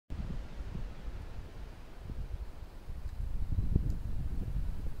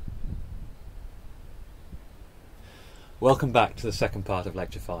Welcome back to the second part of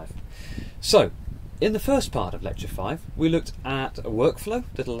Lecture 5. So, in the first part of Lecture 5, we looked at a workflow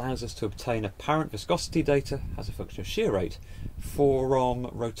that allows us to obtain apparent viscosity data as a function of shear rate from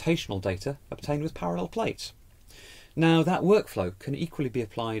rotational data obtained with parallel plates. Now, that workflow can equally be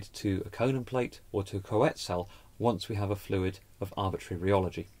applied to a Conan plate or to a Couette cell once we have a fluid of arbitrary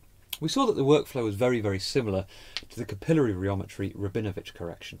rheology. We saw that the workflow was very similar to the capillary rheometry Rabinovich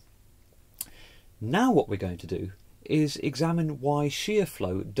correction. Now what we're going to do is examine why shear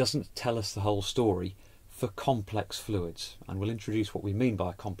flow doesn't tell us the whole story for complex fluids, and we'll introduce what we mean by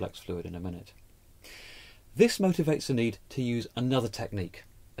a complex fluid in a minute. This motivates the need to use another technique,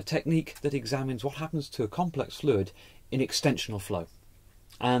 a technique that examines what happens to a complex fluid in extensional flow.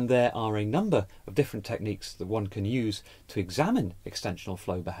 And there are a number of different techniques that one can use to examine extensional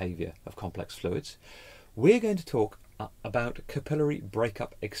flow behaviour of complex fluids. We're going to talk about capillary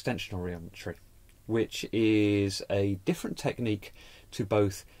breakup extensional rheometry, which is a different technique to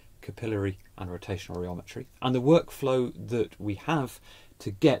both capillary and rotational rheometry. And the workflow that we have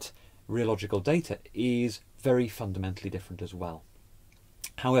to get rheological data is very fundamentally different as well.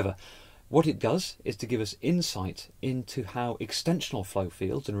 However, what it does is to give us insight into how extensional flow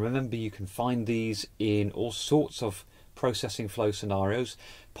fields, and remember you can find these in all sorts of processing flow scenarios,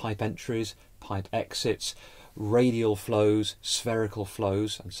 pipe entries, pipe exits, radial flows, spherical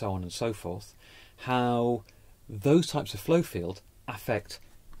flows, and so on and so forth, how those types of flow field affect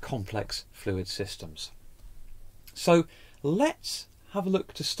complex fluid systems. So let's have a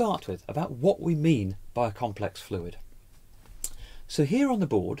look to start with about what we mean by a complex fluid. So here on the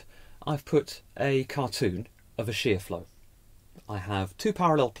board I've put a cartoon of a shear flow. I have two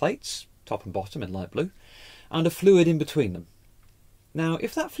parallel plates, top and bottom in light blue, and a fluid in between them. Now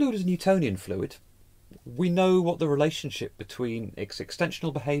if that fluid is a Newtonian fluid, we know what the relationship between its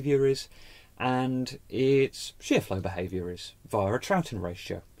extensional behaviour is and its shear flow behaviour is via a Troughton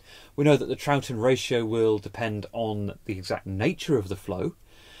ratio. We know that the Troughton ratio will depend on the exact nature of the flow,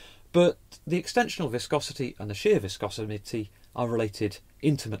 but the extensional viscosity and the shear viscosity are related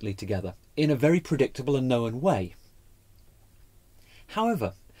intimately together in a very predictable and known way.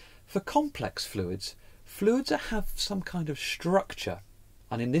 However, for complex fluids, fluids have some kind of structure,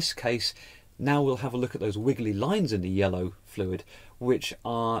 and in this case now we'll have a look at those wiggly lines in the yellow fluid, which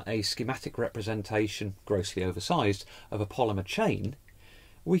are a schematic representation, grossly oversized, of a polymer chain.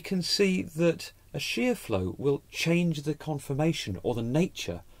 We can see that a shear flow will change the conformation or the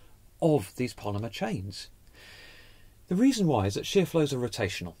nature of these polymer chains. The reason why is that shear flows are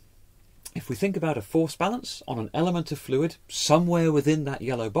rotational. If we think about a force balance on an element of fluid somewhere within that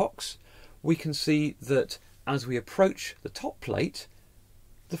yellow box, we can see that as we approach the top plate,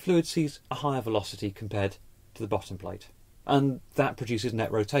 the fluid sees a higher velocity compared to the bottom plate, and that produces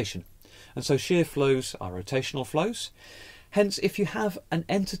net rotation. And so shear flows are rotational flows. Hence, if you have an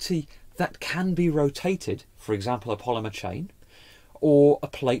entity that can be rotated, for example a polymer chain, or a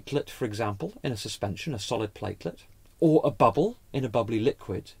platelet, for example, in a suspension, a solid platelet, or a bubble in a bubbly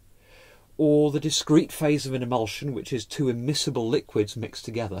liquid, or the discrete phase of an emulsion, which is two immiscible liquids mixed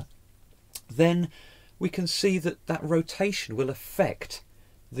together, then we can see that that rotation will affect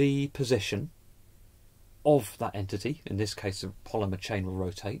the position of that entity. In this case, the polymer chain will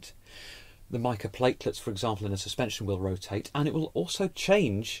rotate. The mica platelets, for example, in a suspension will rotate, and it will also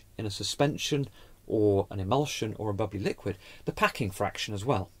change in a suspension or an emulsion or a bubbly liquid, the packing fraction as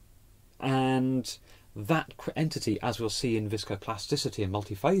well. And that entity, as we'll see in viscoplasticity and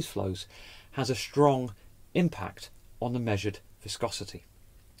multi-phase flows, has a strong impact on the measured viscosity.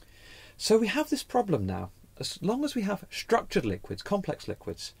 So we have this problem now. As long as we have structured liquids, complex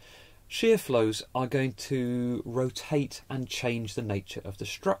liquids, shear flows are going to rotate and change the nature of the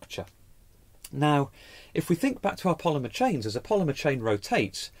structure. Now, if we think back to our polymer chains, as a polymer chain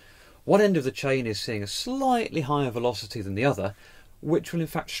rotates, one end of the chain is seeing a slightly higher velocity than the other, which will in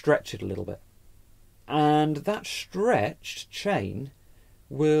fact stretch it a little bit. And that stretched chain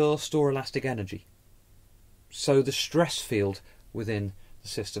will store elastic energy. So the stress field within the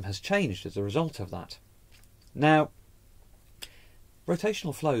system has changed as a result of that. Now,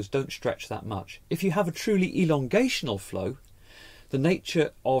 rotational flows don't stretch that much. If you have a truly elongational flow, the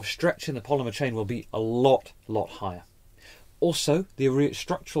nature of stretching the polymer chain will be a lot higher. Also, the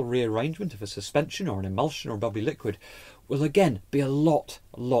structural rearrangement of a suspension or an emulsion or a bubbly liquid will again be a lot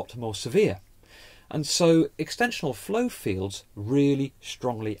more severe. And so extensional flow fields really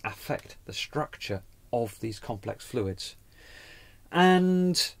strongly affect the structure of these complex fluids.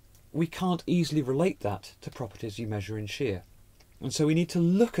 And we can't easily relate that to properties you measure in shear. And so we need to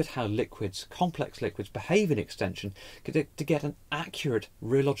look at how liquids, complex liquids, behave in extension to get an accurate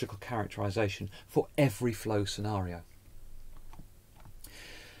rheological characterization for every flow scenario.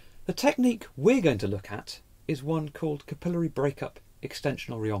 The technique we're going to look at is one called capillary breakup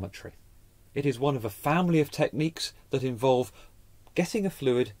extensional rheometry. It is one of a family of techniques that involve getting a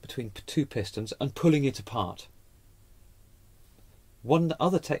fluid between two pistons and pulling it apart. One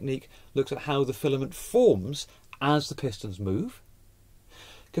other technique looks at how the filament forms as the pistons move.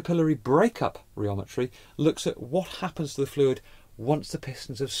 Capillary breakup rheometry looks at what happens to the fluid once the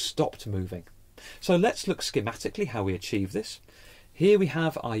pistons have stopped moving. So let's look schematically how we achieve this. Here we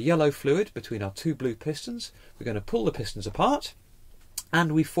have our yellow fluid between our two blue pistons. We're going to pull the pistons apart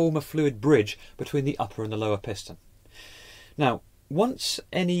and we form a fluid bridge between the upper and the lower piston. Now, once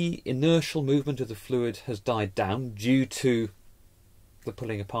any inertial movement of the fluid has died down due to the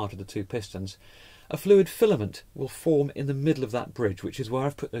pulling apart of the two pistons, a fluid filament will form in the middle of that bridge, which is where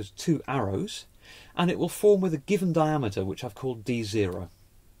I've put those two arrows, and it will form with a given diameter, which I've called D0.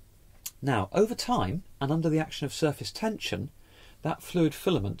 Now, over time, and under the action of surface tension, that fluid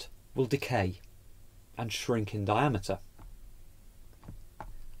filament will decay and shrink in diameter.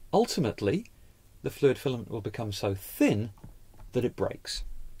 Ultimately, the fluid filament will become so thin that it breaks.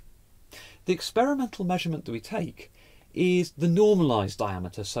 The experimental measurement that we take is the normalised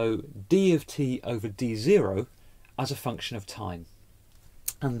diameter, so d of t over d0 as a function of time.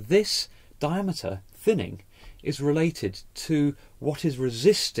 And this diameter thinning is related to what is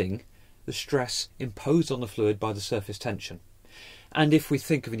resisting the stress imposed on the fluid by the surface tension. And if we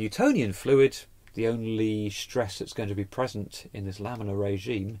think of a Newtonian fluid, the only stress that's going to be present in this laminar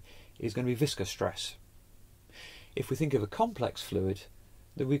regime is going to be viscous stress. If we think of a complex fluid,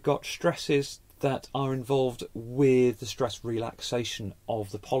 then we've got stresses that are involved with the stress relaxation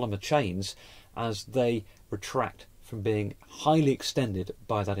of the polymer chains as they retract from being highly extended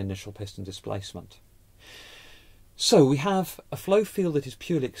by that initial piston displacement. So we have a flow field that is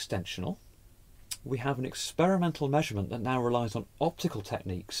purely extensional. We have an experimental measurement that now relies on optical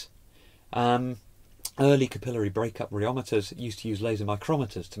techniques. Early capillary breakup rheometers used to use laser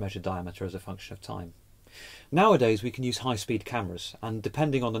micrometers to measure diameter as a function of time. Nowadays we can use high-speed cameras, and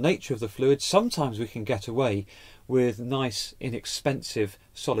depending on the nature of the fluid, sometimes we can get away with nice, inexpensive,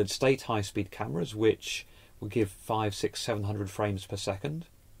 solid-state high-speed cameras which will give 500, 600, 700 frames per second.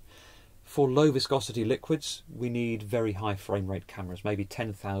 For low-viscosity liquids, we need very high frame rate cameras, maybe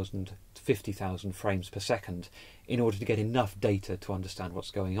 10,000 to 50,000 frames per second, in order to get enough data to understand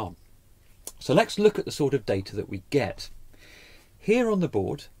what's going on. So let's look at the sort of data that we get. Here on the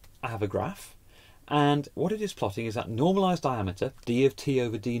board, I have a graph. And what it is plotting is that normalised diameter, d of t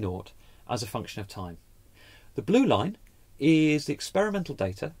over d naught, as a function of time. The blue line is the experimental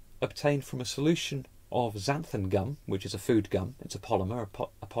data obtained from a solution of xanthan gum, which is a food gum, it's a polymer,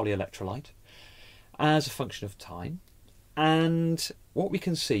 a polyelectrolyte, as a function of time. And what we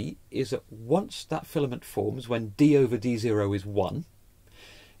can see is that once that filament forms, when d over d0 is 1,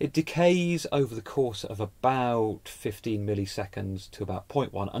 it decays over the course of about 15 milliseconds to about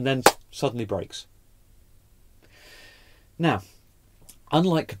 0.1 and then suddenly breaks. Now,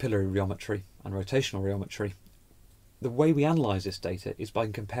 unlike capillary rheometry and rotational rheometry, the way we analyse this data is by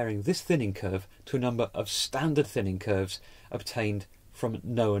comparing this thinning curve to a number of standard thinning curves obtained from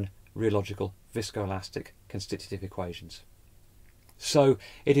known rheological viscoelastic constitutive equations. So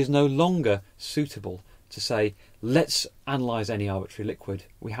it is no longer suitable to say, let's analyse any arbitrary liquid.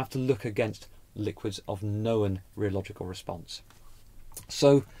 We have to look against liquids of known rheological response.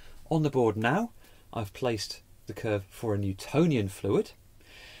 So on the board now, I've placed the curve for a Newtonian fluid,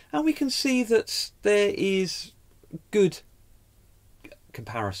 and we can see that there is good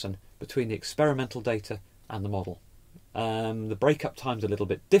comparison between the experimental data and the model. The breakup time's a little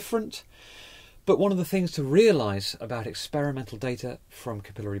bit different, but one of the things to realise about experimental data from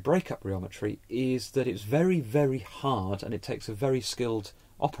capillary breakup rheometry is that it's very, very hard, and it takes a very skilled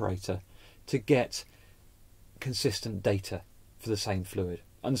operator to get consistent data for the same fluid.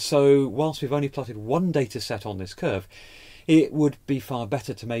 And so, whilst we've only plotted one data set on this curve, it would be far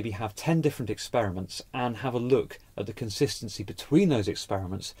better to maybe have 10 different experiments and have a look at the consistency between those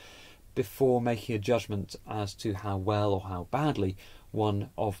experiments before making a judgment as to how well or how badly one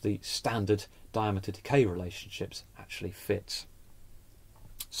of the standard diameter decay relationships actually fits.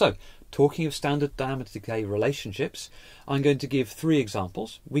 So, talking of standard diameter decay relationships, I'm going to give 3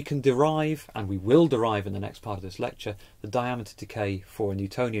 examples. We can derive, and we will derive in the next part of this lecture, the diameter decay for a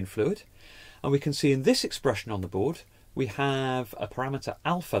Newtonian fluid. And we can see in this expression on the board, we have a parameter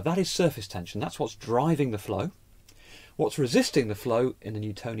alpha, that is surface tension, that's what's driving the flow. What's resisting the flow in the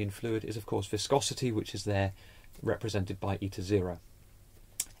Newtonian fluid is of course viscosity, which is there represented by eta 0.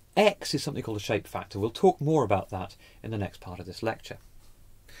 X is something called a shape factor. We'll talk more about that in the next part of this lecture.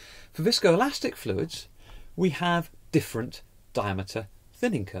 For viscoelastic fluids, we have different diameter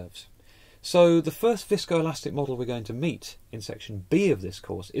thinning curves. So the first viscoelastic model we're going to meet in section B of this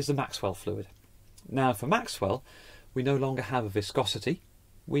course is the Maxwell fluid. Now for Maxwell, we no longer have a viscosity,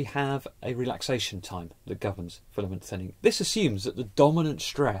 we have a relaxation time that governs filament thinning. This assumes that the dominant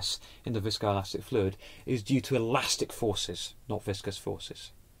stress in the viscoelastic fluid is due to elastic forces, not viscous forces.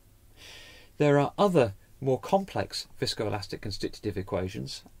 There are other more complex viscoelastic constitutive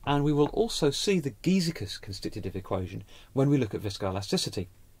equations, and we will also see the Giesecke's constitutive equation when we look at viscoelasticity.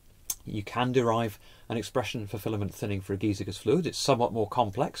 You can derive an expression for filament thinning for a Giesecke's fluid. It's somewhat more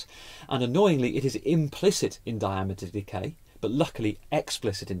complex, and annoyingly it is implicit in diameter decay, but luckily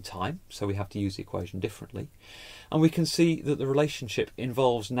explicit in time, so we have to use the equation differently. And we can see that the relationship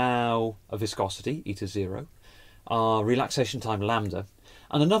involves now a viscosity, eta0, our relaxation time lambda,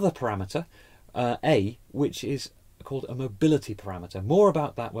 and another parameter, A, which is called a mobility parameter. More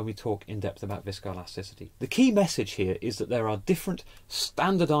about that when we talk in depth about viscoelasticity. The key message here is that there are different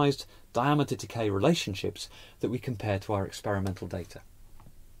standardised diameter decay relationships that we compare to our experimental data.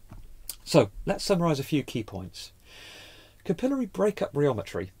 So let's summarise a few key points. Capillary breakup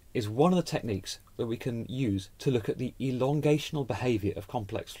rheometry is one of the techniques that we can use to look at the elongational behaviour of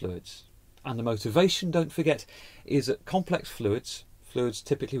complex fluids. And the motivation, don't forget, is that complex fluids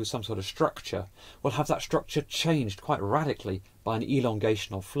typically with some sort of structure, will have that structure changed quite radically by an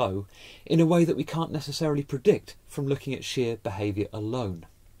elongational flow in a way that we can't necessarily predict from looking at shear behaviour alone.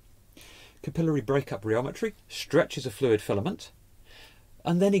 Capillary breakup rheometry stretches a fluid filament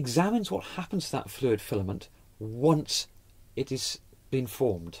and then examines what happens to that fluid filament once it is been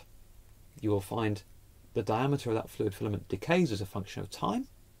formed. You will find the diameter of that fluid filament decays as a function of time,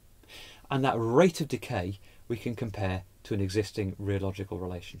 and that rate of decay we can compare to an existing rheological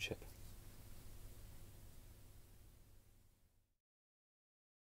relationship.